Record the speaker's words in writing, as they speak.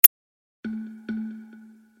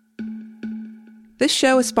This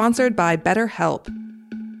show is sponsored by BetterHelp.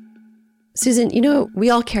 Susan,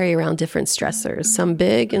 we all carry around different stressors, some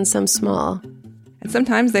big and some small. And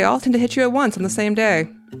sometimes they all tend to hit you at once on the same day.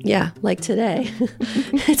 Yeah, like today.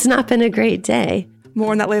 It's not been a great day.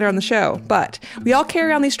 More on that later on the show. But we all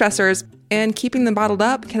carry around these stressors, and keeping them bottled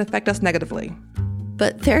up can affect us negatively.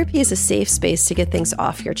 But therapy is a safe space to get things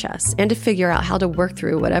off your chest and to figure out how to work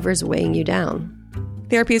through whatever's weighing you down.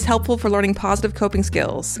 Therapy is helpful for learning positive coping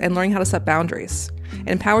skills and learning how to set boundaries. It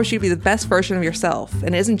empowers you to be the best version of yourself,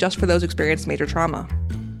 and it isn't just for those who experience major trauma.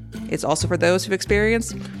 It's also for those who've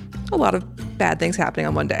experienced a lot of bad things happening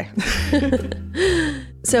on one day.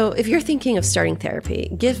 So if you're thinking of starting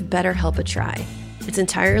therapy, give BetterHelp a try. It's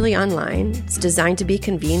entirely online. It's designed to be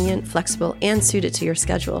convenient, flexible, and suited to your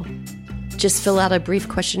schedule. Just fill out a brief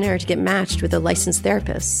questionnaire to get matched with a licensed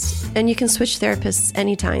therapist, and you can switch therapists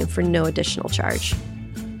anytime for no additional charge.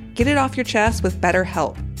 Get it off your chest with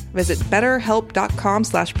BetterHelp. Visit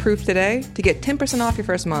betterhelp.com/proof today to get 10% off your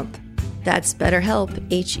first month. That's BetterHelp,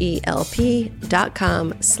 HELP.com/proof.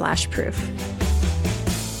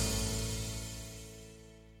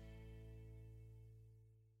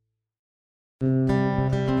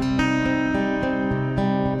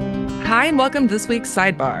 Hi, and welcome to this week's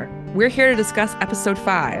Sidebar. We're here to discuss episode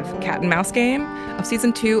 5, Cat and Mouse Game, of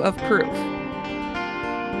season 2 of Proof.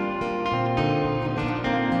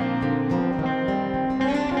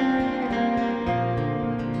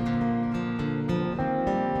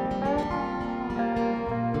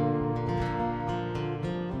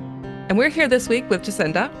 And we're here this week with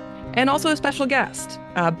Jacinda and also a special guest,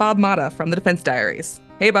 Bob Mata from the Defense Diaries.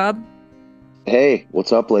 Hey, Bob. Hey,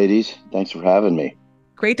 what's up, ladies? Thanks for having me.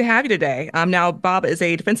 Great to have you today. Now, Bob is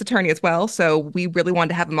a defense attorney as well, so we really wanted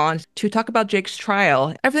to have him on to talk about Jake's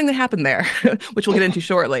trial, everything that happened there, which we'll get into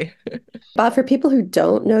shortly. Bob, for people who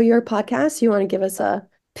don't know your podcast, you want to give us a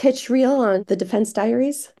pitch reel on the Defense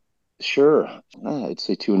Diaries? Sure. I'd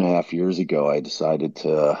say 2.5 years ago, I decided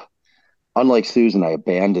to, unlike Susan, I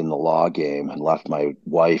abandoned the law game and left my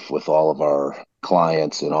wife with all of our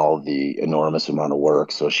clients and all of the enormous amount of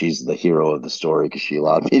work. So she's the hero of the story because she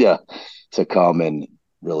allowed me to come and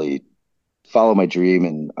really follow my dream.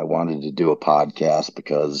 And I wanted to do a podcast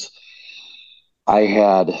because I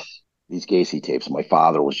had these Gacy tapes. My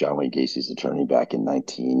father was John Wayne Gacy's attorney back in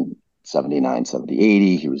 1979, 70,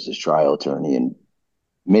 80. He was his trial attorney. And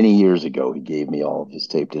many years ago, he gave me all of his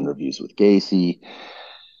taped interviews with Gacy,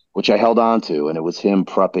 which I held on to. And it was him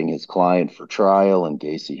prepping his client for trial. And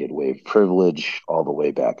Gacy had waived privilege all the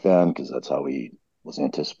way back then because that's how he was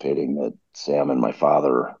anticipating that Sam and my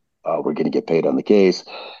father were going to get paid on the case.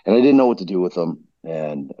 And I didn't know what to do with them.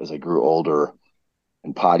 And as I grew older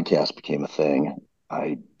and podcast became a thing,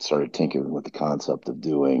 I started tinkering with the concept of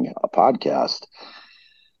doing a podcast.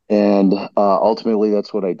 And ultimately,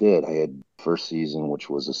 that's what I did. I had first season,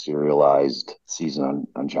 which was a serialized season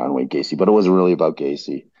on John Wayne Gacy, but it wasn't really about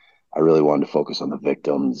Gacy. I really wanted to focus on the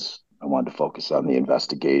victims. I wanted to focus on the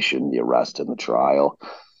investigation, the arrest, and the trial.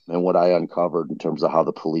 And what I uncovered in terms of how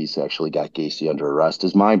the police actually got Gacy under arrest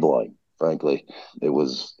is mind-blowing, frankly. It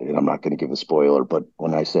was, and I'm not going to give a spoiler, but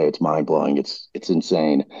when I say it's mind-blowing, it's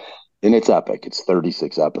insane. And it's epic. It's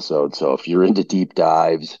 36 episodes. So if you're into deep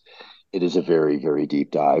dives, it is a very, very deep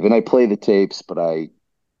dive. And I play the tapes, but I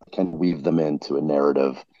can weave them into a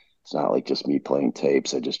narrative. It's not like just me playing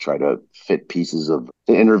tapes. I just try to fit pieces of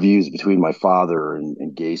the interviews between my father and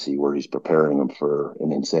Gacy, where he's preparing him for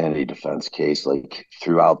an insanity defense case, like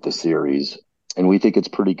throughout the series. And we think it's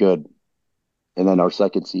pretty good. And then our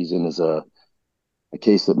second season is a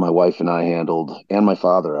case that my wife and I handled, and my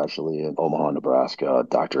father actually, in Omaha, Nebraska,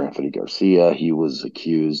 Dr. Anthony Garcia. He was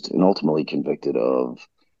accused and ultimately convicted of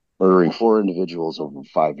murdering 4 individuals over a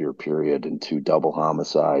 5-year period and 2 double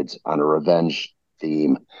homicides on a revenge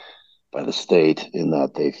theme by the state, in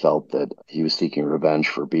that they felt that he was seeking revenge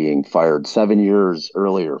for being fired 7 years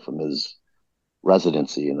earlier from his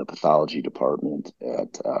residency in the pathology department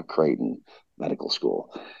at Creighton Medical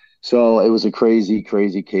School. So it was a crazy,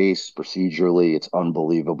 crazy case. Procedurally, it's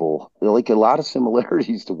unbelievable. Like a lot of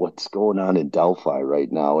similarities to what's going on in Delphi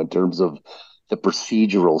right now in terms of the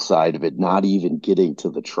procedural side of it, not even getting to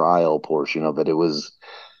the trial portion of it. It was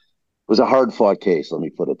a hard fought case. Let me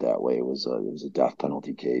put it that way. It was a death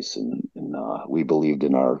penalty case, and we believed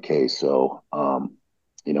in our case. So,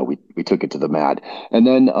 we took it to the mat. And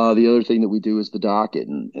then the other thing that we do is the docket.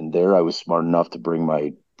 And there I was smart enough to bring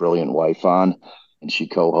my brilliant wife on, and she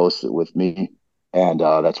co-hosts it with me. And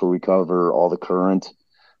that's where we cover all the current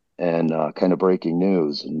and kind of breaking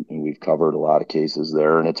news. And we've covered a lot of cases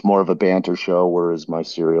there. And it's more of a banter show, whereas my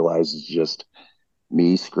serialized is just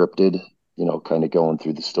me scripted, kind of going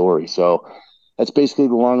through the story. So that's basically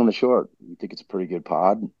the long and the short. We think it's a pretty good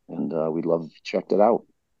pod, and we'd love if you checked it out.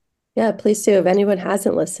 Yeah, please do. If anyone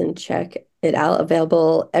hasn't listened, check it out.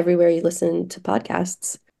 Available everywhere you listen to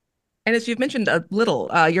podcasts. And as you've mentioned a little,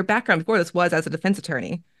 your background before this was as a defense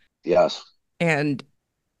attorney. Yes. And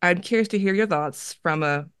I'm curious to hear your thoughts from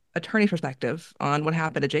a attorney perspective on what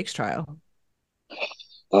happened at Jake's trial.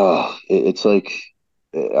 It's like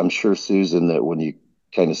I'm sure, Susan, that when you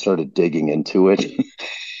kind of started digging into it,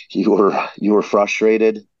 you were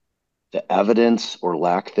frustrated. The evidence or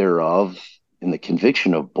lack thereof in the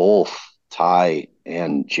conviction of both Ty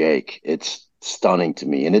and Jake, it's stunning to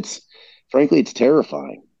me, and it's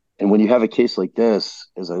terrifying. And when you have a case like this,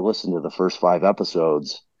 as I listened to the first 5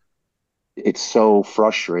 episodes, it's so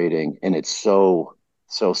frustrating and it's so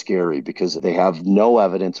scary because they have no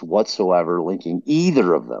evidence whatsoever linking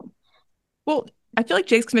either of them. Well, I feel like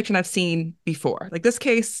Jake's conviction I've seen before. Like this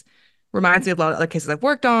case reminds me of a lot of other cases I've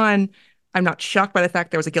worked on. I'm not shocked by the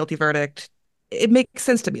fact there was a guilty verdict. It makes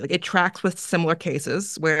sense to me. Like it tracks with similar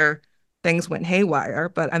cases where things went haywire,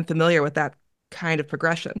 but I'm familiar with that kind of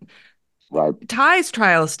progression. Right? Ty's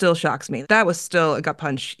trial still shocks me. That was still a gut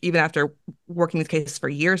punch, even after working these cases for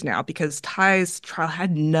years now, because Ty's trial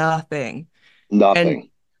had nothing. And Nothing.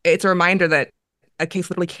 it's a reminder that a case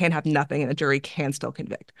literally can have nothing and a jury can still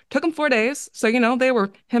convict. Took them 4 days. So, they were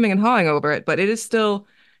hemming and hawing over it, but it is still,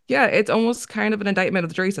 yeah, it's almost kind of an indictment of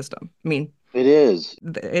the jury system. I mean, It is.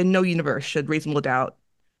 in no universe should reasonable doubt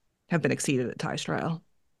have been exceeded at Ty's trial.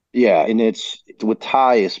 Yeah, and it's with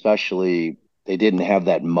Ty especially, they didn't have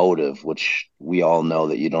that motive, which we all know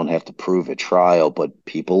that you don't have to prove at trial, but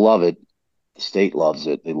people love it. The state loves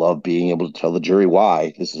it. They love being able to tell the jury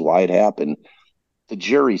why. This is why it happened. The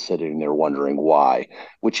jury sitting there wondering why,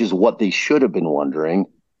 which is what they should have been wondering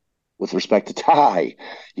with respect to Ty.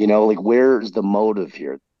 Like where's the motive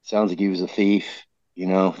here? Sounds like he was a thief,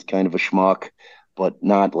 kind of a schmuck, but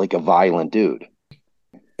not like a violent dude.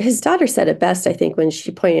 His daughter said it best, I think, when she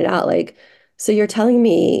pointed out, like, so you're telling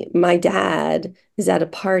me my dad is at a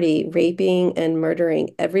party raping and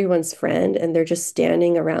murdering everyone's friend, and they're just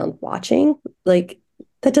standing around watching? Like,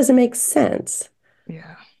 that doesn't make sense.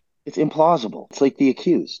 Yeah. It's implausible. It's like The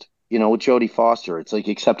Accused, with Jodie Foster. It's like,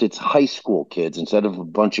 except it's high school kids instead of a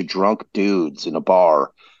bunch of drunk dudes in a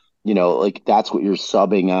bar. Like that's what you're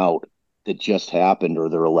subbing out that just happened or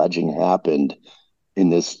they're alleging happened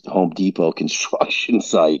in this Home Depot construction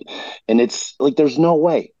site. And it's like, there's no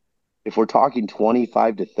way. If we're talking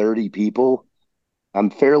 25 to 30 people,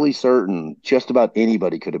 I'm fairly certain just about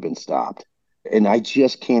anybody could have been stopped. And I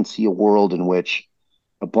just can't see a world in which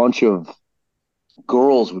a bunch of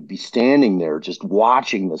girls would be standing there just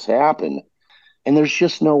watching this happen. And there's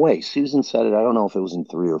just no way. Susan said it. I don't know if it was in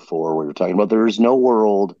 3 or 4 we were talking about. There is no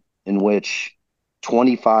world in which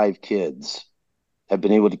 25 kids have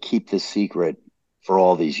been able to keep this secret for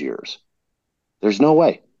all these years. There's no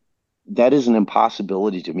way. That is an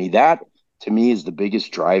impossibility to me. That, to me, is the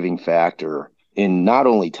biggest driving factor in not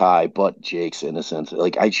only Ty, but Jake's innocence.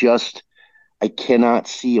 Like, I cannot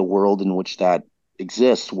see a world in which that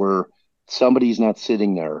exists where somebody's not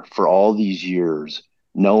sitting there for all these years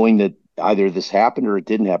knowing that either this happened or it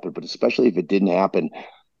didn't happen, but especially if it didn't happen,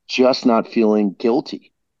 just not feeling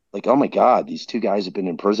guilty. Like, oh my God, these two guys have been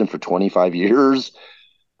in prison for 25 years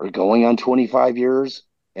or going on 25 years.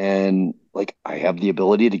 And like, I have the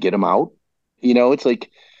ability to get them out. It's like,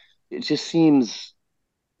 it seems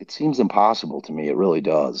impossible to me. It really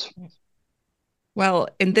does. Well,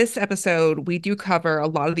 in this episode, we do cover a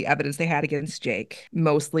lot of the evidence they had against Jake,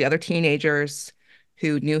 mostly other teenagers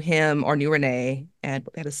who knew him or knew Renee and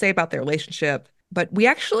what they had to say about their relationship. But we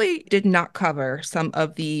actually did not cover some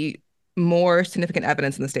of the more significant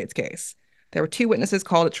evidence in the state's case. There were 2 witnesses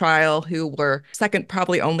called at trial who were second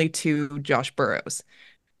probably only to Josh Burrows.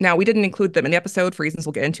 Now, we didn't include them in the episode for reasons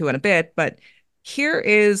we'll get into in a bit, but here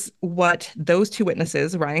is what those 2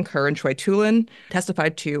 witnesses, Ryan Kerr and Troy Tulin,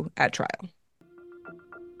 testified to at trial.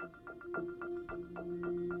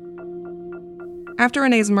 After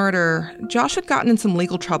Renee's murder, Josh had gotten in some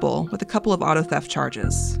legal trouble with a couple of auto theft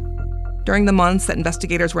charges. During the months that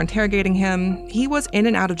investigators were interrogating him, he was in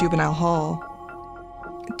and out of juvenile hall.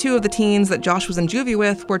 2 of the teens that Josh was in juvie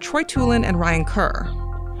with were Troy Tulin and Ryan Kerr.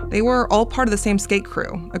 They were all part of the same skate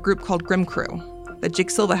crew, a group called Grim Crew, that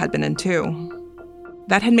Jake Silva had been in too.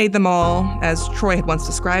 That had made them all, as Troy had once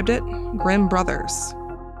described it, Grim Brothers.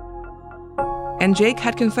 And Jake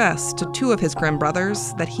had confessed to 2 of his Grim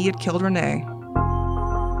Brothers that he had killed Renee.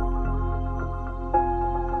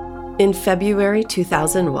 In February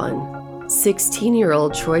 2001,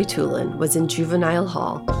 16-year-old Troy Tulin was in juvenile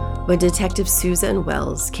hall when Detective Susan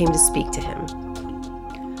Wells came to speak to him.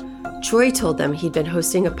 Troy told them he'd been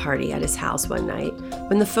hosting a party at his house one night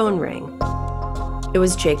when the phone rang. It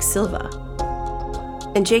was Jake Silva.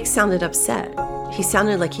 And Jake sounded upset. He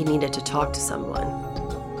sounded like he needed to talk to someone.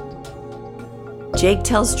 Jake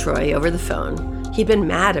tells Troy over the phone he'd been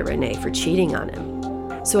mad at Renee for cheating on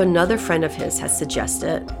him. So another friend of his has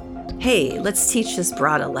suggested, hey, let's teach this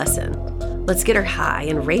broad a lesson. Let's get her high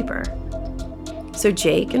and rape her. So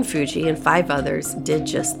Jake and Fuji and 5 others did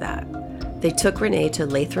just that. They took Renee to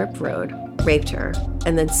Lathrop Road, raped her,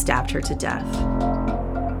 and then stabbed her to death.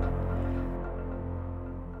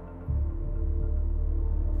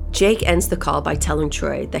 Jake ends the call by telling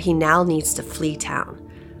Troy that he now needs to flee town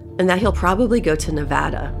and that he'll probably go to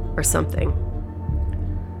Nevada or something.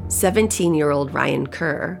 17-year-old Ryan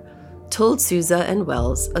Kerr told Souza and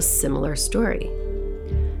Wells a similar story.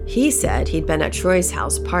 He said he'd been at Troy's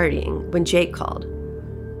house partying when Jake called.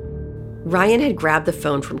 Ryan had grabbed the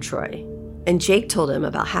phone from Troy, and Jake told him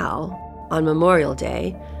about how, on Memorial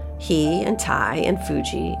Day, he and Ty and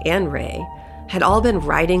Fuji and Ray had all been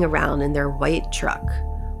riding around in their white truck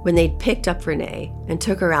when they'd picked up Renee and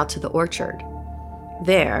took her out to the orchard.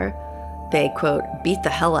 There, they, quote, beat the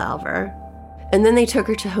hell out of her, and then they took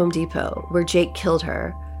her to Home Depot, where Jake killed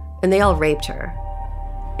her, and they all raped her,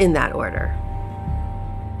 in that order.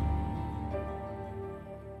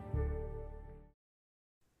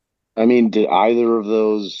 I mean, did either of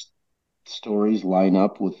those stories line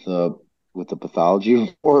up with the pathology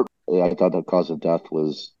report? I thought the cause of death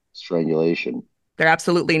was strangulation. They're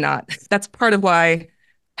absolutely not. That's part of why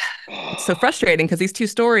it's so frustrating, because these two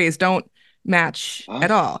stories don't match at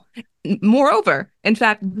What? all. Moreover, in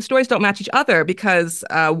fact, the stories don't match each other because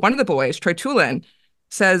one of the boys, Troy Tulin,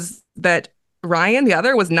 says that Ryan, the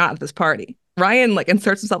other, was not at this party. Ryan like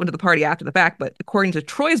inserts himself into the party after the fact, but according to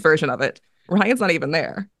Troy's version of it, Ryan's not even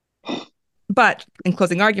there. But in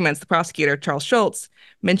closing arguments, the prosecutor, Charles Schultz,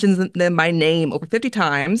 mentions them by name over 50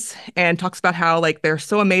 times and talks about how like they're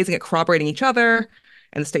so amazing at corroborating each other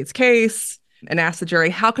and the state's case, and asks the jury,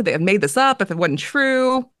 how could they have made this up if it wasn't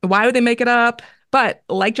true? Why would they make it up? But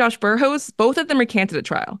like Josh Burroughs, both of them recanted at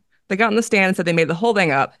trial. They got on the stand and said they made the whole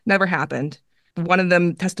thing up. Never happened. One of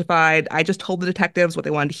them testified, I just told the detectives what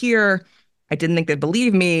they wanted to hear. I didn't think they'd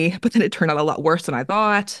believe me, but then it turned out a lot worse than I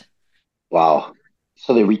thought. Wow.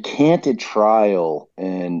 So they recanted trial,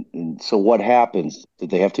 and so what happens? Did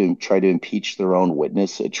they have to try to impeach their own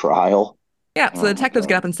witness at trial? Yeah, so Oh the my detectives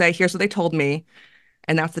get up God. and say, here's what they told me.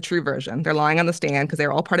 And that's the true version. They're lying on the stand because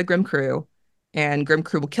they're all part of Grim Crew, and Grim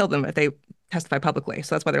Crew will kill them if they testify publicly.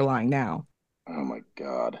 So that's why they're lying now. Oh my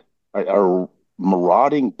God. Are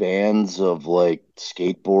marauding bands of like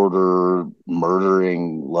skateboarder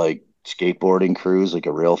murdering like skateboarding crews like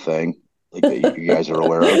a real thing? Like that you guys are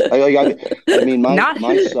aware of? I mean, my Not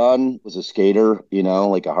my son was a skater,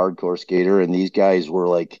 like a hardcore skater, and these guys were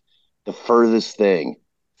like the furthest thing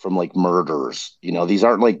from like murderers. These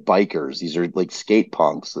aren't like bikers; these are like skate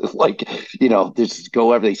punks. Like, they just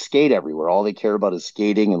they skate everywhere. All they care about is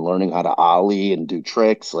skating and learning how to ollie and do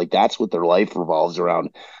tricks. Like that's what their life revolves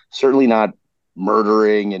around. Certainly not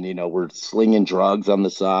murdering, and we're slinging drugs on the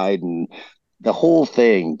side, and the whole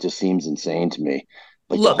thing just seems insane to me.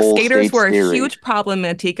 Like the Look, whole skaters state's were a theory. huge problem in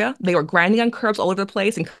Antigua. They were grinding on curbs all over the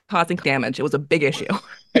place and causing damage. It was a big issue.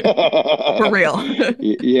 For real.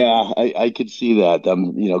 Yeah, I could see that.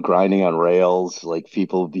 Them, grinding on rails, like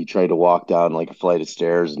people would be trying to walk down like a flight of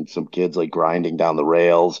stairs and some kids like grinding down the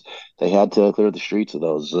rails. They had to clear the streets of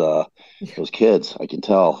those kids. I can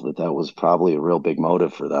tell that was probably a real big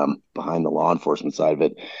motive for them behind the law enforcement side of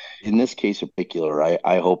it. In this case in particular,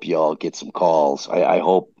 I hope y'all get some calls. I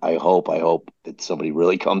hope that somebody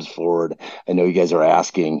really comes forward. I know you guys are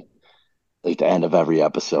asking like the end of every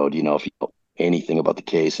episode, if you know anything about the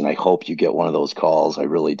case, and I hope you get one of those calls. I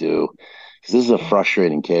really do. Because this is a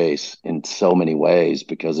frustrating case in so many ways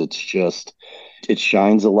because it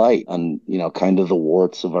shines a light on, kind of the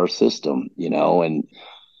warts of our system, and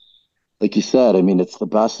like you said, I mean, it's the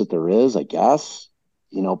best that there is, I guess,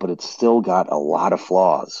 but it's still got a lot of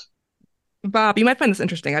flaws. Bob, you might find this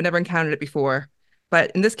interesting. I've never encountered it before.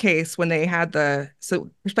 But in this case, when they had so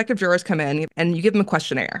prospective jurors come in and you give them a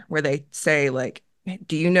questionnaire where they say, like,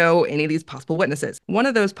 do you know any of these possible witnesses? One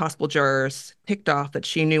of those possible jurors picked off that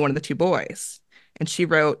she knew one of the two boys. And she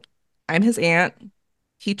wrote, I'm his aunt.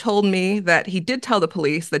 He told me that he did tell the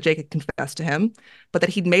police that Jake had confessed to him, but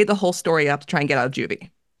that he'd made the whole story up to try and get out of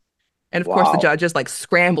juvie. And of course, the Wow. judge is like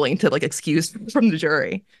scrambling to like excuse from the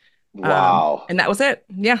jury. Wow. And that was it.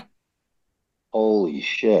 Yeah. Holy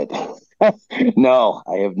shit. No,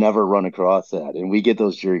 I have never run across that. And we get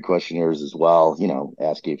those jury questionnaires as well,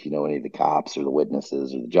 asking if you know any of the cops or the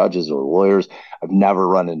witnesses or the judges or the lawyers. I've never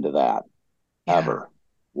run into that Yeah. ever.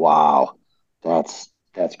 Wow. That's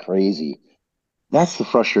crazy. That's the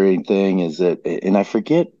frustrating thing is that, and I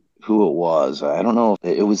forget who it was. I don't know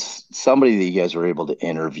if it was somebody that you guys were able to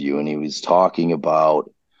interview, and he was talking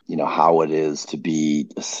about, how it is to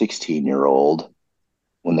be a 16-year-old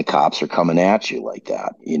when the cops are coming at you like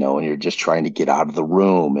that, and you're just trying to get out of the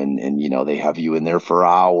room and they have you in there for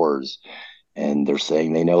hours and they're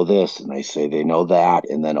saying they know this and they say they know that.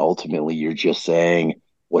 And then ultimately you're just saying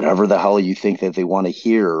whatever the hell you think that they want to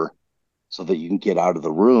hear so that you can get out of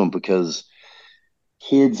the room because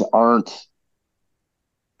kids aren't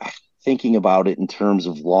thinking about it in terms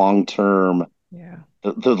of long term Yeah.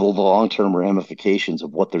 the long term ramifications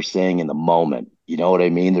of what they're saying in the moment. You know what I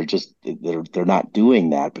mean? They're not doing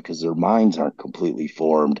that because their minds aren't completely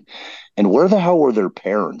formed. And where the hell were their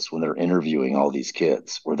parents when they're interviewing all these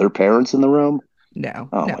kids? Were their parents in the room?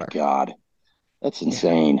 No, Oh my never. God, that's Yeah.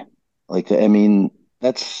 insane. I mean,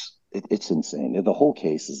 it's insane. The whole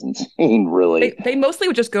case is insane, really. They mostly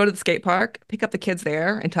would just go to the skate park, pick up the kids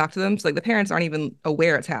there and talk to them. So like the parents aren't even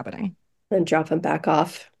aware it's happening. And drop them back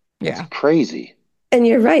off. That's Yeah. crazy. And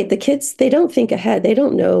you're right. The kids, they don't think ahead. They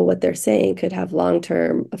don't know what they're saying could have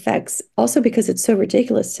long-term effects. Also, because it's so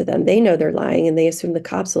ridiculous to them. They know they're lying and they assume the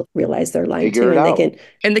cops will realize they're lying Figure too. it And they out. can,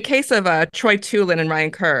 In the case of Troy Tulin and Ryan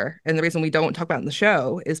Kerr, and the reason we don't talk about it in the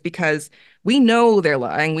show is because we know they're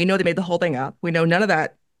lying. We know they made the whole thing up. We know none of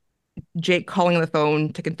that Jake calling on the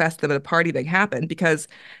phone to confess to them at a party thing happened because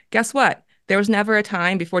guess what? There was never a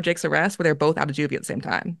time before Jake's arrest where they're both out of juvie at the same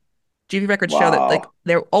time. Juvie records show that like Wow.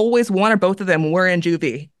 there always one or both of them were in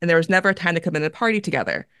juvie, and there was never a time to come in a party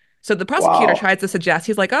together. So the prosecutor Wow. tries to suggest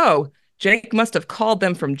he's like, oh, Jake must have called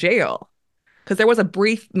them from jail because there was a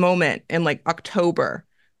brief moment in like October,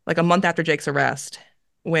 like a month after Jake's arrest,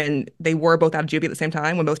 when they were both out of juvie at the same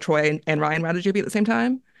time, when both Troy and Ryan were out of juvie at the same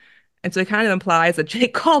time. And so it kind of implies that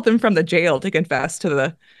Jake called them from the jail to confess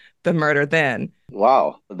to the murder then.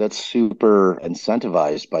 Wow, that's super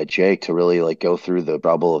incentivized by Jake to really go through the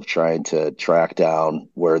trouble of trying to track down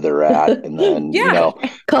where they're at and then, Yeah.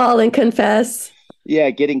 call and confess. yeah,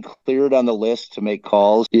 getting cleared on the list to make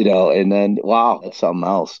calls, and then wow, that's something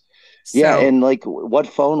else. Yeah, So and what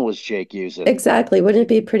phone was Jake using? Exactly. Wouldn't it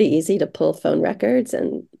be pretty easy to pull phone records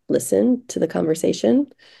and listen to the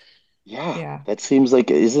conversation? Yeah, yeah. that seems like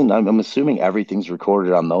isn't I'm assuming everything's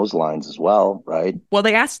recorded on those lines as well, right? Well,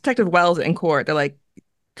 they asked Detective Wells in court, they're like,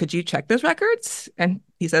 could you check those records? And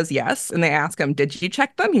he says yes. And they ask him, did you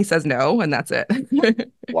check them? He says no, and that's it.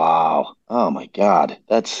 Wow. Oh my God.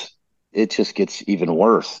 It just gets even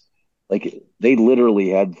worse. They literally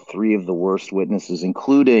had three of the worst witnesses,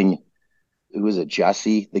 including who was it,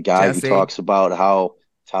 Jesse, the guy who Jesse. talks about how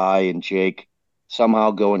Ty and Jake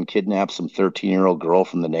somehow go and kidnap some 13-year-old girl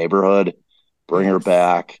from the neighborhood, bring her Yes.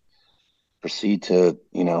 back, proceed to,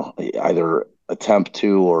 either attempt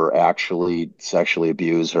to or actually sexually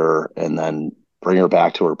abuse her, and then bring her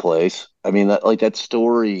back to her place. I mean, that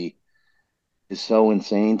story is so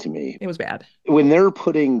insane to me. It was bad. When they're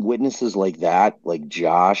putting witnesses like that, like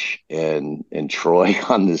Josh and Troy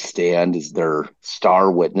on the stand as their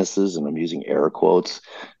star witnesses, and I'm using air quotes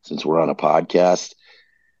since we're on a podcast,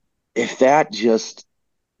 if that just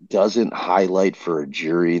doesn't highlight for a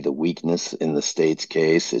jury the weakness in the state's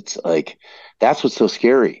case, it's like that's what's so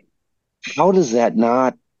scary. How does that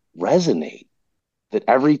not resonate? That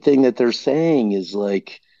everything that they're saying is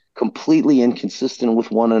completely inconsistent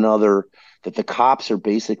with one another, that the cops are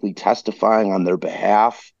basically testifying on their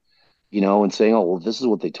behalf, and saying, oh, well, this is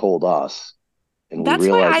what they told us. And we That's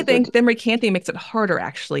why realize I that they're, think them recanting makes it harder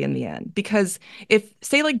actually in the end. Because if,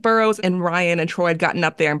 say, like Burroughs and Ryan and Troy had gotten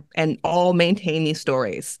up there and all maintained these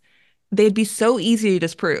stories, they'd be so easy to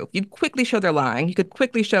disprove. You'd quickly show they're lying. You could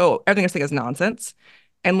quickly show everything they're saying is nonsense.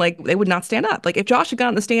 And like they would not stand up. Like if Josh had gotten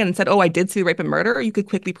on the stand and said, oh, I did see rape and murder, you could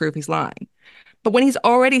quickly prove he's lying. But when he's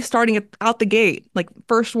already starting it out the gate, like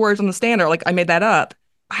first words on the stand are like, I made that up.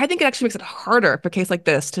 I think it actually makes it harder for a case like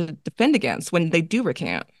this to defend against when they do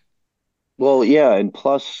recant. well, yeah. And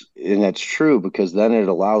plus, and that's true because then it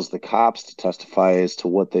allows the cops to testify as to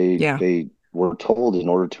what Yeah. they were told in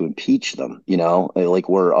order to impeach them, like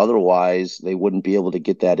where otherwise they wouldn't be able to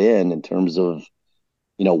get that in terms of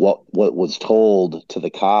what was told to the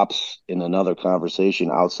cops in another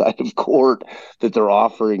conversation outside of court that they're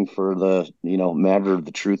offering for the matter of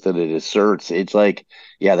the truth that it asserts. It's like,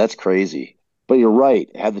 yeah, that's crazy. But you're right.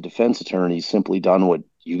 Had the defense attorney simply done what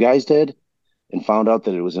you guys did and found out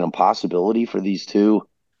that it was an impossibility for these two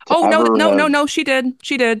to Oh no, ever no, no, have, no. She did.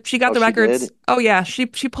 She did. She got oh, the she records. did. Oh yeah, she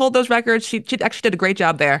pulled those records. She actually did a great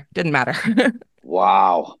job there. Didn't matter.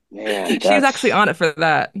 Wow, man, She was actually on it for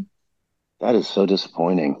that. that is so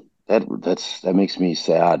disappointing. That makes me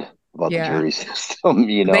sad. about the Yeah. jury system.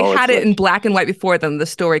 They It's had it in like, black and white before them. The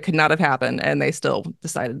story could not have happened, and they still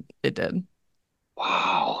decided it did.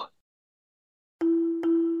 wow.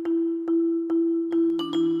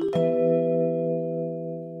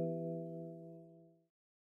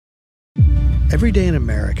 Every day in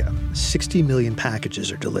America, 60 million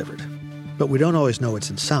packages are delivered. But we don't always know what's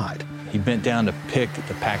inside. He bent down to pick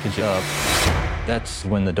the package up. That's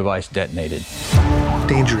when the device detonated.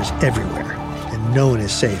 Danger is everywhere, and no one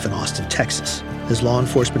is safe in Austin, Texas, as law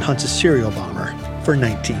enforcement hunts a serial bomber for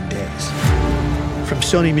 19 days. From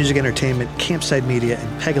Sony Music Entertainment, Campside Media,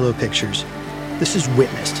 and Pegalo Pictures, this is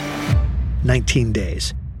Witnessed. 19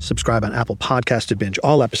 Days. Subscribe on Apple Podcasts to binge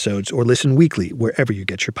all episodes or listen weekly wherever you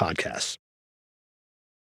get your podcasts.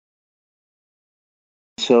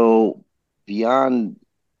 So beyond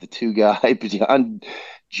the two guys, beyond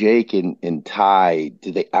Jake and Ty,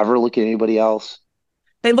 did they ever look at anybody else?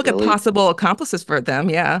 They look at Really? possible accomplices for them,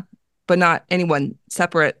 yeah, but not anyone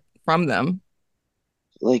separate from them.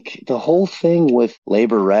 Like the whole thing with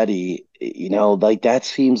Labor Ready, like that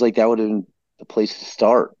seems like that would have been the place to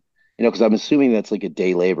start. Because I'm assuming that's like a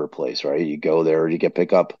day labor place, right? You go there, you get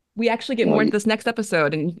pick up, We actually get you know, more into you, this next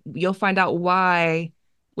episode, and you'll find out why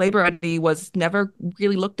labor ID was never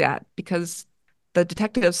really looked at because the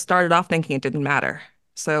detectives started off thinking it didn't matter.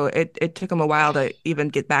 So it took them a while to even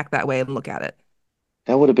get back that way and look at it.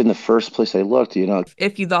 that would have been the first place I looked.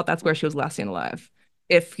 If you thought that's where she was last seen alive,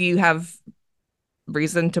 if you have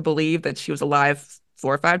reason to believe that she was alive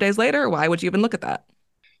 4 or 5 days later, why would you even look at that?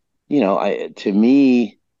 To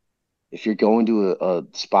me, if you're going to a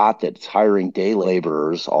spot that's hiring day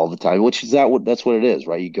laborers all the time, which is that's what it is,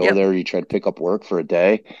 right? You go Yep. there, you try to pick up work for a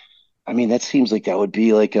day. I mean, that seems like that would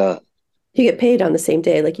be like a You get paid on the same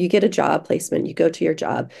day. Like you get a job placement, you go to your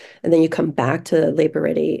job, and then you come back to Labor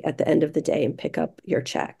Ready at the end of the day and pick up your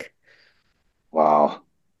check. wow.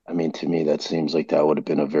 I mean, to me, that seems like that would have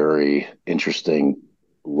been a very interesting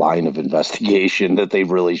line of investigation that they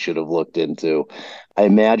really should have looked into. I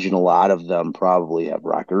imagine a lot of them probably have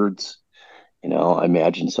records. I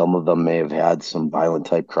imagine some of them may have had some violent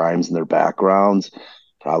type crimes in their backgrounds,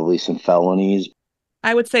 probably some felonies.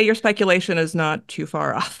 I would say your speculation is not too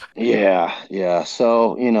far off. Yeah, yeah.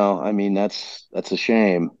 So, I mean, that's a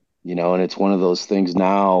shame, and it's one of those things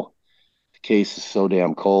now. The case is so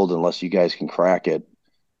damn cold unless you guys can crack it.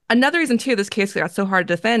 Another reason, too, this case got so hard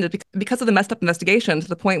to defend is because of the messed up investigation to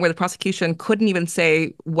the point where the prosecution couldn't even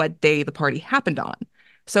say what day the party happened on.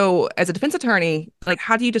 So, as a defense attorney, like,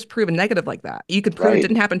 how do you just prove a negative like that? You could prove it Right.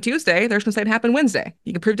 didn't happen Tuesday, they're just going to say it happened Wednesday.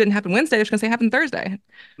 You could prove it didn't happen Wednesday, they're just going to say it happened Thursday.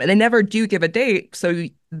 And they never do give a date. So,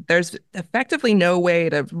 there's effectively no way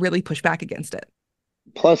to really push back against it.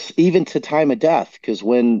 Plus, even to time of death, because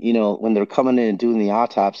when they're coming in and doing the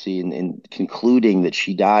autopsy and concluding that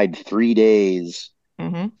she died 3 days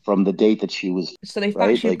Hmm. from the date that she was, So, they find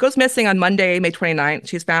right? she Like, goes missing on Monday, May 29th.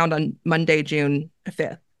 She's found on Monday, June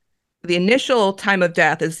 5th. The initial time of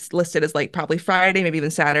death is listed as like probably Friday, maybe even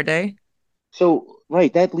Saturday. so,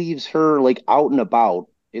 right, that leaves her like out and about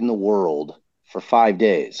in the world for 5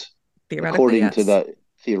 days, Theoretically, according to yes. the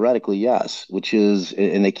theoretically, yes, which is,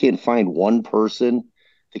 and they can't find one person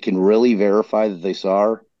that can really verify that they saw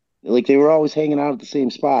her. Like they were always hanging out at the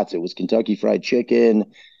same spots. It was Kentucky Fried Chicken.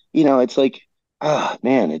 It's like,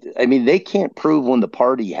 man, I mean, they can't prove when the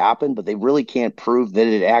party happened, but they really can't prove that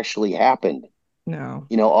it actually happened. No.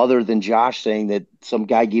 Other than Josh saying that some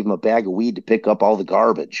guy gave him a bag of weed to pick up all the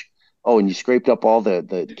garbage. Oh, and you scraped up all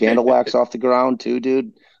the candle wax off the ground too,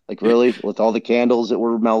 dude. Like really, with all the candles that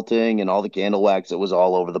were melting and all the candle wax that was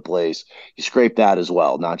all over the place, you scraped that as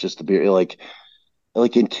well, not just the beer.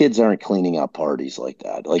 And kids aren't cleaning up parties like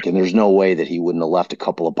that. Like, and there's no way that he wouldn't have left a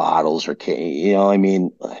couple of bottles or, I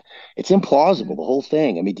mean, it's implausible, the whole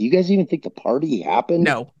thing. I mean, do you guys even think the party happened?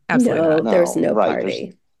 No, absolutely No, not. there's No, no right.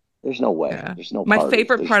 party. There's no way. Yeah. There's no My party.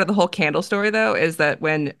 favorite There's part of the whole candle story, though, is that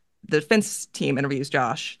when the defense team interviews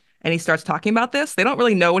Josh and he starts talking about this, they don't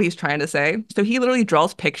really know what he's trying to say. So he literally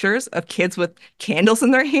draws pictures of kids with candles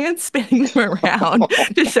in their hands, spinning them around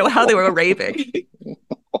to show how they were raving.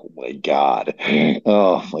 Oh my God.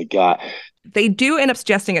 Oh my God. They do end up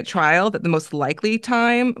suggesting at trial that the most likely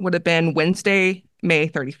time would have been Wednesday, May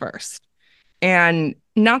 31st. And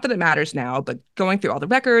not that it matters now, but going through all the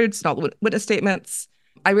records and all the witness statements,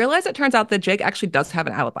 I realized it turns out that Jake actually does have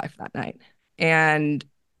an alibi for that night. And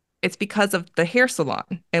it's because of the hair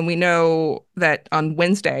salon. And we know that on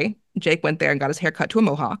Wednesday, Jake went there and got his hair cut to a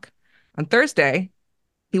mohawk. On Thursday,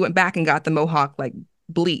 he went back and got the mohawk like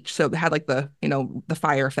bleach. So it had like the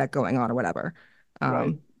fire effect going on or whatever. Right.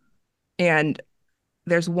 Um, and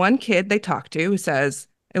there's one kid they talked to who says,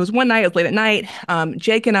 it was one night, it was late at night.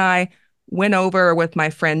 Jake and I went over with my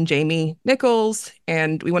friend Jamie Nichols,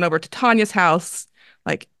 and we went over to Tanya's house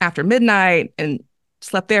like after midnight and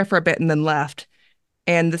slept there for a bit and then left.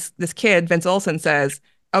 And this kid, Vince Olson, says,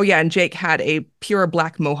 "Oh yeah, and Jake had a pure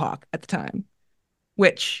black mohawk at the time,"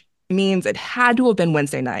 which means it had to have been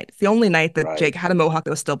Wednesday night. It's the only night that Right. Jake had a mohawk that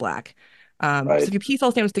was still black. So Right. if you piece all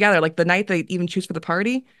those things together, like the night they even choose for the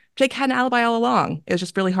party, Jake had an alibi all along. It was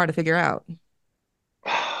just really hard to figure out.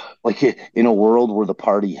 Like in a world where the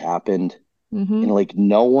party happened Hmm. and like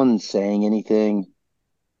no one saying anything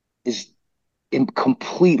is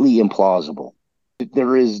completely implausible.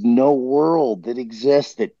 There is no world that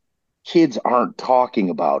exists that kids aren't talking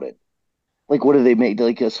about it. Like, what do they make?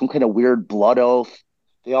 Like some kind of weird blood oath.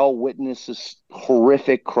 They all witness this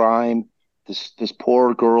horrific crime, this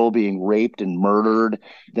poor girl being raped and murdered.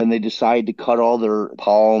 Then they decide to cut all their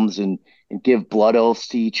palms and give blood oaths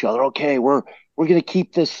to each other. Okay, we're gonna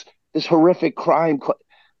keep this horrific crime.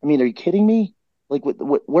 I mean, are you kidding me? Like,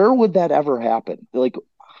 where would that ever happen? Like,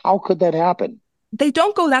 how could that happen? They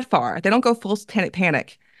don't go that far. They don't go full satanic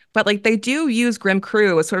panic, but like they do use Grim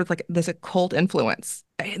Crew as sort of like this occult influence.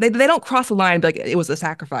 They don't cross the line and be like it was a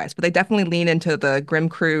sacrifice, but they definitely lean into the Grim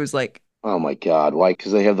Crew's like Oh my God, why?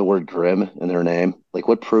 Because they have the word grim in their name. Like,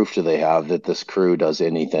 what proof do they have that this crew does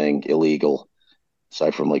anything illegal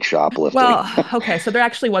aside from like shoplifting? well, okay, so there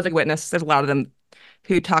actually was a witness. There's a lot of them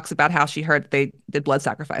who talks about how she heard they did blood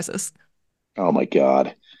sacrifices. Oh my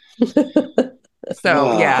God.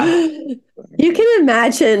 So yeah, Ah, You can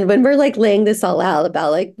imagine when we're like laying this all out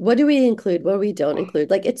about like what do we include, what do we don't include?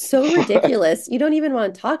 Like it's so ridiculous. You don't even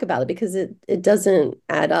want to talk about it because it doesn't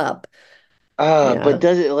add up. but Yeah.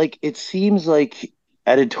 does it like it seems like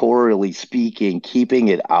editorially speaking, keeping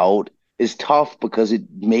it out is tough because it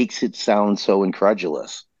makes it sound so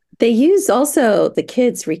incredulous. They use also the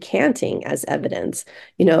kids recanting as evidence,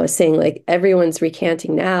 saying like everyone's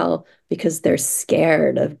recanting now because they're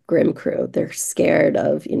scared of Grim Crew. They're scared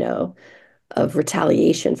of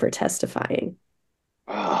retaliation for testifying.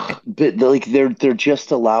 But like they're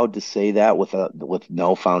just allowed to say that with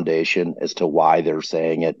no foundation as to why they're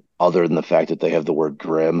saying it, other than the fact that they have the word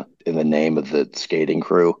grim in the name of the skating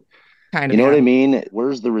crew. kind You of, know what yeah. I mean?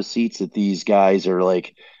 Where's the receipts that these guys are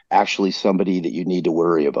like actually somebody that you need to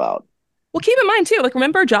worry about? Well, keep in mind too, like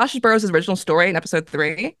remember Josh Burrows' original story in episode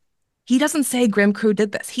 3? He doesn't say Grim Crew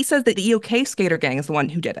did this. He says that the EOK skater gang is the one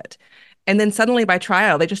who did it. And then suddenly by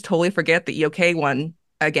trial, they just totally forget the EOK one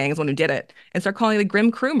gang is the one who did it and start calling it the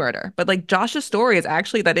Grim Crew murder. But like Josh's story is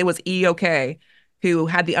actually that it was EOK who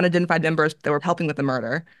had the unidentified members that were helping with the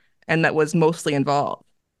murder and that was mostly involved.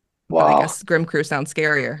 But I Wow. guess Grim Crew sounds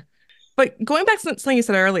scarier. But going back to something you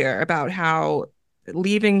said earlier about how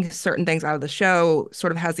leaving certain things out of the show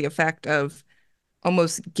sort of has the effect of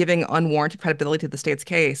almost giving unwarranted credibility to the state's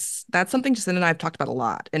case. That's something Jacinda and I have talked about a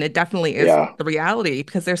lot. And it definitely is Yeah. the reality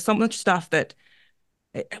because there's so much stuff that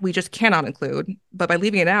we just cannot include. But by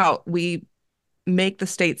leaving it out, we make the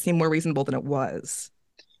state seem more reasonable than it was.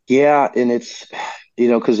 Yeah, and it's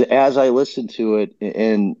because as I listen to it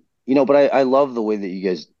and but I love the way that you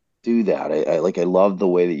guys do that. I love the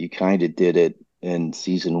way that you kind of did it in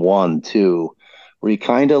season one too, where you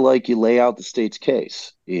kind of like you lay out the state's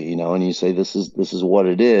case, and you say this is what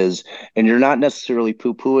it is, and you're not necessarily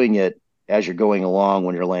poo-pooing it as you're going along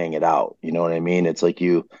when you're laying it out. You know what I mean? It's like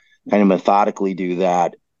you kind of methodically do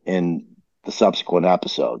that in the subsequent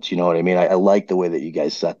episodes. You know what I mean? I like the way that you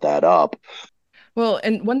guys set that up. Well,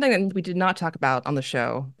 and one thing that we did not talk about on the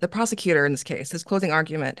show, the prosecutor in this case, his closing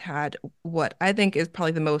argument had what I think is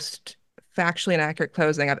probably the most factually inaccurate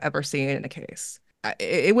closing I've ever seen in a case.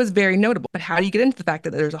 It was very notable, but how do you get into the fact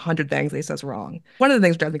that there's 100 things that he says wrong? One of the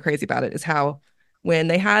things that drives me crazy about it is how when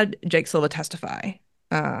they had Jake Silva testify,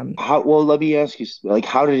 um, Well, let me ask you, like,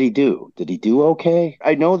 how did he do? Did he do okay?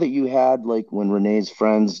 I know that you had, like, when Renee's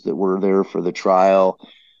friends that were there for the trial,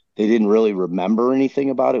 they didn't really remember anything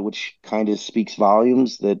about it, which kind of speaks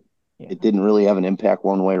volumes that yeah. it didn't really have an impact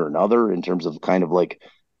one way or another in terms of kind of like,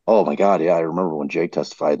 oh my God, yeah, I remember when Jake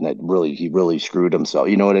testified and he really screwed himself.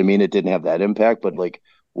 You know what I mean? It didn't have that impact, but like,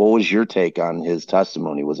 what was your take on his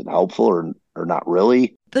testimony? Was it helpful or not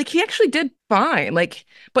really? Like he actually did fine. Like,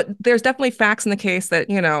 but there's definitely facts in the case that,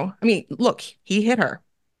 I mean, look, he hit her.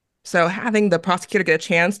 So having the prosecutor get a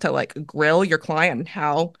chance to like grill your client on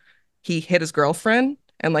how he hit his girlfriend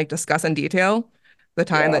and like discuss in detail the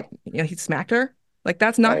time Yeah, that he smacked her, like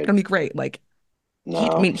that's not right. gonna be great. Like I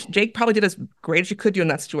No. mean, Jake probably did as great as you could do in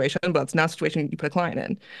that situation, but it's not a situation you put a client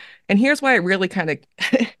in. And here's why it really kind of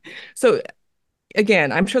so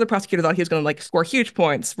again, I'm sure the prosecutor thought he was gonna like score huge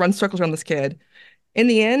points, run circles around this kid. In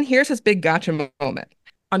the end, here's his big gotcha moment.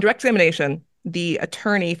 On direct examination, the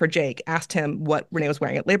attorney for Jake asked him what Renee was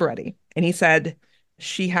wearing at Labor Ready. And he said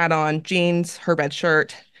she had on jeans, her red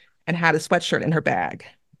shirt, and had a sweatshirt in her bag.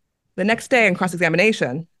 The next day in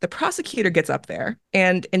cross-examination, the prosecutor gets up there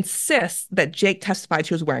and insists that Jake testified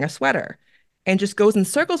she was wearing a sweater and just goes in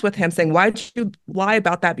circles with him saying, why'd you lie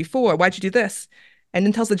about that before? Why'd you do this? And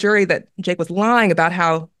then tells the jury that Jake was lying about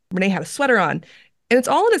how Renee had a sweater on. And it's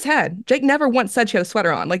all in his head. Jake never once said she had a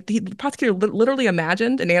sweater on. Like the prosecutor literally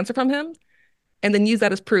imagined an answer from him and then used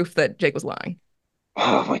that as proof that Jake was lying.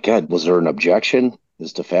 Oh my God, was there an objection?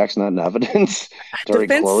 Is the facts not in evidence during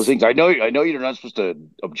Defense, closings? I know you're not supposed to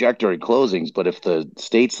object during closings, but if the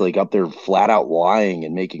state's like up there flat out lying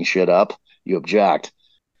and making shit up, you object.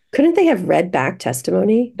 Couldn't they have read back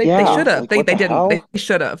testimony? they Yeah, should have. like They what they the didn't. They hell?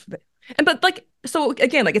 should have. And but like so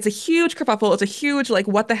again, like it's a huge kerfuffle. It's a huge like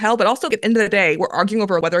what the hell. But also at the end of the day, we're arguing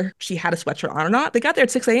over whether she had a sweatshirt on or not. They got there at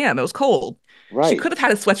 6 a.m. It was cold. She Right. could have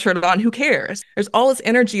had a sweatshirt on. Who cares? There's all this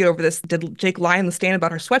energy over this. Did Jake lie in the stand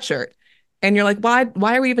about her sweatshirt? And you're like,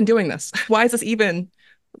 why are we even doing this? Why is this even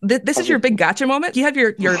this is How's your it? big gotcha moment? You have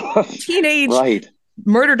your teenage Right.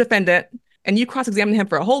 murder defendant and you cross-examine him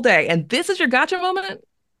for a whole day, and this is your gotcha moment?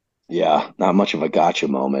 Yeah, not much of a gotcha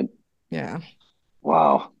moment. Yeah.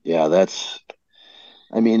 Wow. Yeah,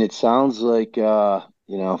 I mean, it sounds like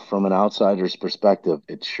from an outsider's perspective,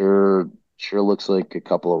 it sure looks like a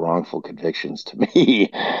couple of wrongful convictions to me.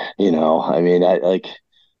 I mean,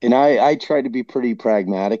 I try to be pretty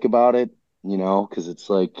pragmatic about it, because it's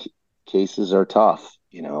like cases are tough.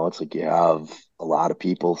 It's like you have a lot of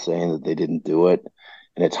people saying that they didn't do it,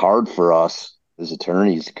 and it's hard for us as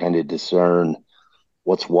attorneys to kind of discern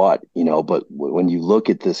what's what, but when you look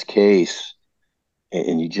at this case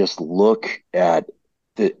and you just look at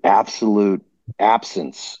the absolute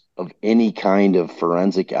absence of any kind of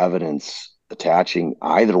forensic evidence attaching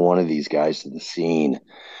either one of these guys to the scene.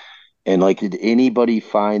 And like, did anybody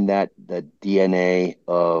find that DNA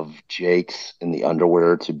of Jake's in the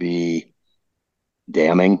underwear to be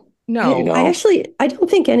damning? You No. know, I don't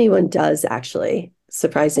think anyone does actually,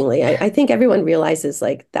 surprisingly. I think everyone realizes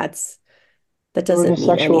like that they're in a doesn't mean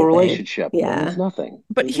sexual anything. relationship. That means Yeah. nothing.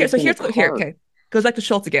 But They're just in a here, cart. okay. Goes back to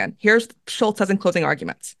Schultz again. Here's Schultz says in closing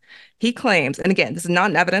arguments. He claims, and again, this is not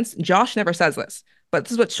in evidence. Josh never says this, but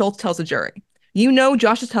this is what Schultz tells the jury. You know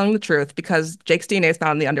Josh is telling the truth because Jake's DNA is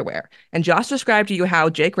found in the underwear. And Josh described to you how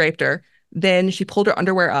Jake raped her, then she pulled her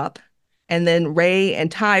underwear up, and then Ray and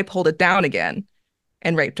Ty pulled it down again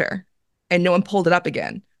and raped her. And no one pulled it up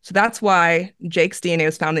again. So that's why Jake's DNA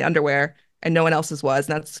was found in the underwear and no one else's was.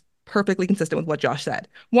 And that's perfectly consistent with what Josh said.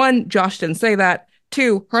 One, Josh didn't say that.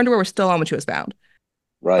 Two, her underwear was still on when she was found.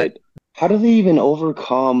 But Right. How do they even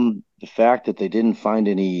overcome the fact that they didn't find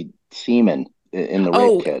any semen in the rape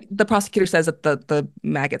oh, kit? the prosecutor says that the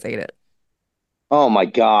maggots ate it. Oh my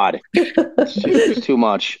God. It's too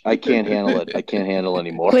much. I can't handle it. I can't handle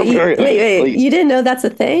anymore. Wait. Please. You didn't know that's a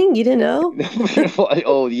thing? You didn't know?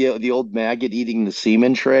 Oh, the old maggot eating the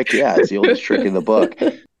semen trick. Yeah, it's the oldest trick in the book.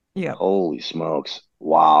 Yep. Holy smokes.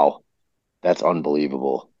 Wow. That's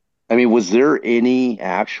unbelievable. I mean, was there any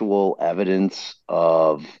actual evidence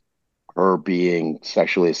of her being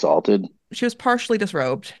sexually assaulted? She was partially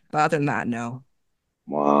disrobed. But other than that, no.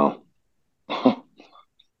 Wow.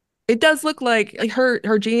 It does look like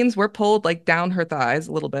her jeans were pulled like down her thighs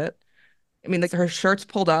a little bit. I mean, like her shirt's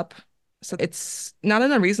pulled up. So it's not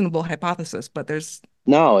an unreasonable hypothesis, but there's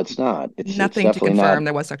No, it's not. It's nothing to definitely not. confirm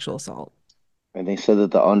there was sexual assault, And they said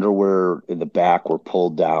that the underwear in the back were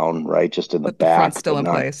pulled down, right? Just in the but the front's back, still but in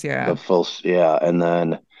not place. Yeah. the full, yeah. And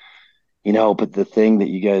then, but the thing that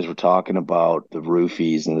you guys were talking about, the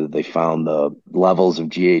roofies, and that they found the levels of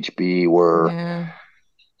GHB were Yeah.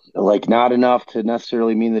 like not enough to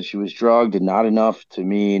necessarily mean that she was drugged, and not enough to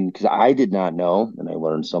mean, because I did not know, and I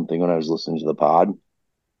learned something when I was listening to the pod.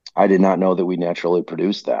 I did not know that we naturally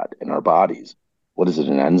produce that in our bodies. What is it,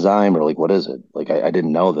 an enzyme, or like what is it? Like I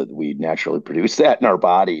didn't know that we naturally produce that in our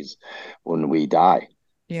bodies when we die,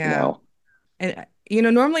 you Yeah. know? And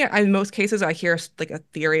normally in most cases I hear like a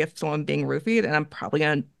theory of someone being roofied, and I'm probably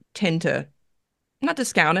gonna tend to not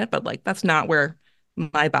discount it, but like that's not where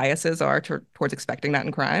my biases are towards expecting that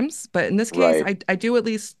in crimes. But in this case, Right. I do at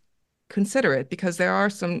least consider it because there are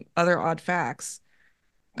some other odd facts.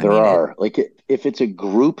 I There mean, are. Like if it's a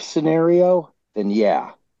group scenario, then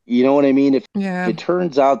yeah. You know what I mean? If yeah, it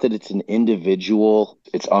turns out that it's an individual,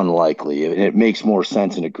 it's unlikely. It makes more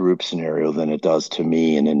sense in a group scenario than it does to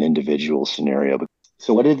me in an individual scenario.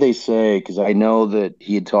 So what did they say? Because I know that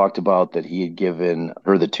he had talked about that he had given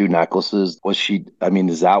her the two necklaces. I mean,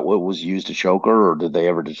 is that what was used to choke her, or did they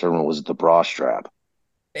ever determine was it the bra strap?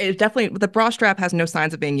 it definitely the bra strap has no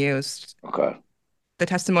signs of being used. Okay. The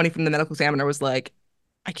testimony from the medical examiner was like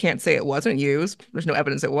I can't say it wasn't used. There's no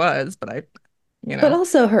evidence it was, but But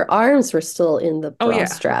also her arms were still in the Oh bra yeah, her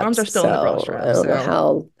arms straps, are still in the bra so I strap. don't know So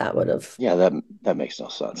how that would have. Yeah, that makes no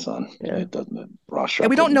sense, son. Yeah. It doesn't. The bra and strap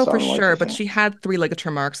we don't doesn't know for sound like sure, the but thing. she had 3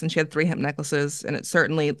 ligature marks and she had 3 hemp necklaces, and it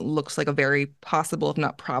certainly looks like a very possible, if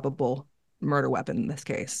not probable, murder weapon in this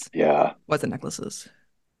case. Yeah, Was the necklaces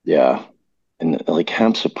yeah, and like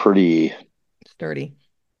hemp's a pretty, sturdy?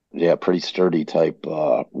 yeah, pretty sturdy type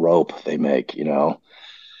rope they make.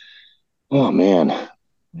 Oh man,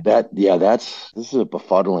 this is a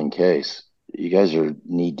befuddling case. You guys are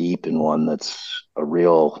knee deep in one that's a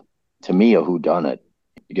real, to me, a whodunit.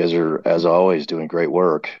 You guys are, as always, doing great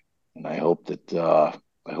work, and I hope that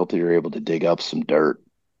you're able to dig up some dirt.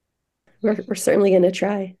 We're certainly going to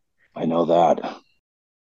try. I know that.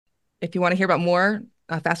 If you want to hear about more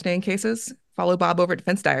fascinating cases, follow Bob over at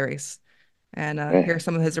Defense Diaries and Eh, hear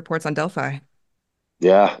some of his reports on Delphi.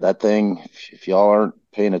 yeah, that thing. If y'all aren't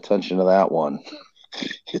paying attention to that one,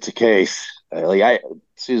 it's a case.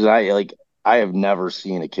 Susan, I have never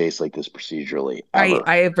seen a case like this procedurally I ever.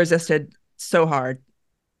 I have resisted so hard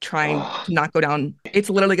trying to Ugh. not go down. It's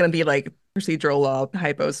literally going to be like procedural law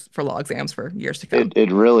hypos for law exams for years to come.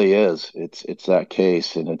 It really is. It's that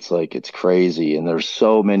case, and it's like it's crazy, and there's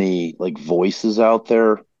so many like voices out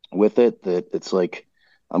there with it that it's like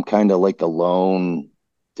I'm kind of like the lone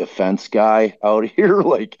defense guy out here,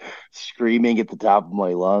 like screaming at the top of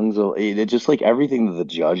my lungs. So it just like everything that the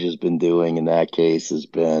judge has been doing in that case has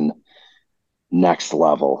been next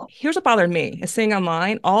level. Here's what bothered me is seeing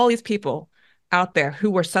online all these people out there who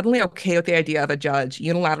were suddenly okay with the idea of a judge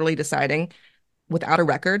unilaterally deciding without a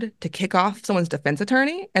record to kick off someone's defense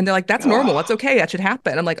attorney. And they're like, that's normal. That's Ugh. okay. That should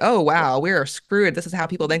happen. I'm like, oh, wow, we're screwed. This is how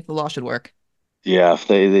people think the law should work. Yeah, if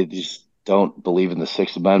they just don't believe in the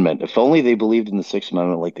Sixth Amendment. If only they believed in the Sixth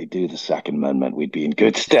Amendment like they do the Second Amendment, we'd be in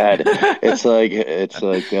good stead.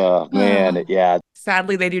 Man, yeah,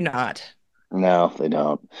 Sadly, they do not. no, they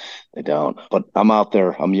don't. They don't. But I'm out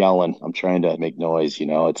there, I'm yelling, I'm trying to make noise.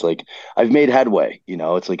 It's like I've made headway.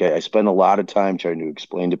 It's like I spend a lot of time trying to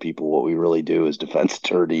explain to people what we really do as defense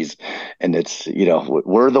attorneys. And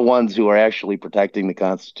we're the ones who are actually protecting the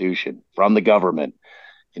Constitution from the government.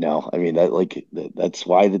 I mean that's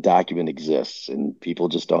why the document exists, and people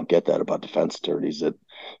just don't get that about defense attorneys. That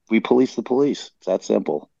we police the police. It's that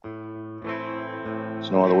simple. There's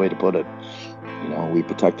no other way to put it. We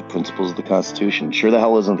protect the principles of the Constitution. Sure the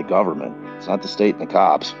hell isn't the government. It's not the state and the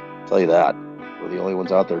cops. I'll tell you that. We're the only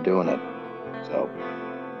ones out there doing it. So,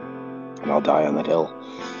 and I'll die on that hill.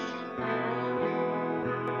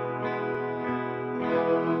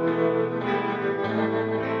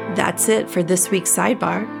 That's it for this week's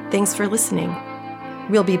Sidebar. Thanks for listening.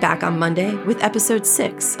 We'll be back on Monday with episode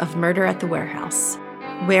 6 of Murder at the Warehouse,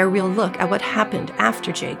 where we'll look at what happened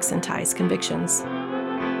after Jake's and Ty's convictions.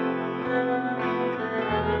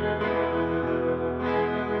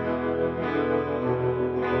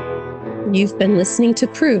 You've been listening to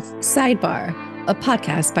Proof Sidebar, a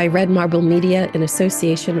podcast by Red Marble Media in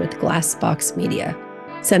association with Glassbox Media.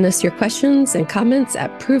 Send us your questions and comments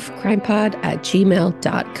at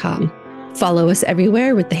proofcrimepod@gmail.com. Follow us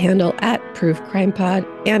everywhere with the handle @proofcrimepod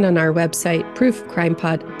and on our website,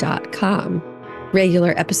 proofcrimepod.com.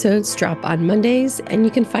 Regular episodes drop on Mondays, and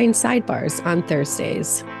you can find sidebars on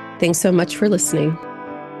Thursdays. Thanks so much for listening.